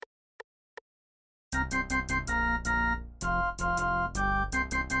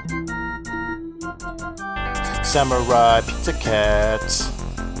Samurai Pizza Cats.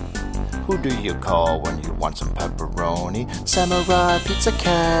 Who do you call when you want some pepperoni? Samurai Pizza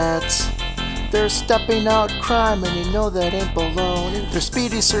Cats. They're stepping out crime and you know that ain't baloney. They're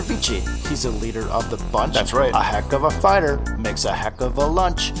Speedy Cervici, he's a leader of the bunch. That's right. A heck of a fighter, makes a heck of a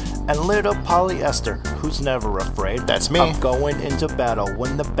lunch. And little Polyester, who's never afraid. That's me. Of going into battle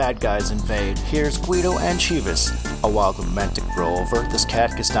when the bad guys invade. Here's Guido and Chivas, a wild romantic rover. This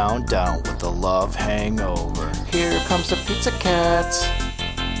cat gets down with a love hangover. Here comes the Pizza Cats.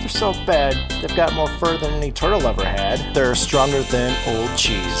 They're so bad, they've got more fur than any turtle ever had. They're stronger than old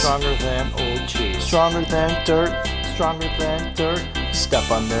cheese. Stronger than old cheese. Stronger than dirt. Stronger than dirt. Step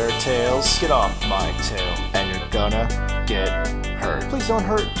on their tails. Get off my tail. And you're gonna get hurt. Please don't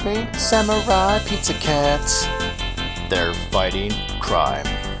hurt me. Samurai Pizza Cats. They're fighting crime.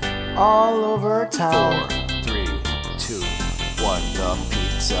 All over town. 4, 3, 2, 1. The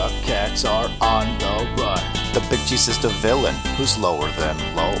Pizza Cats are on the run. The Big Cheese is the villain, who's lower than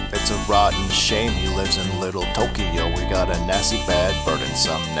low. It's a rotten shame he lives in little Tokyo. We got a nasty bad bird and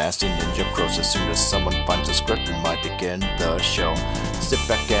some nasty ninja crows. As soon as someone finds a script, we might begin the show. Sit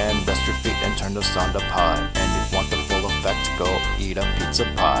back and rest your feet and turn the sound up high. And if you want the full effect, go eat a pizza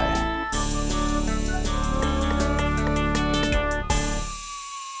pie.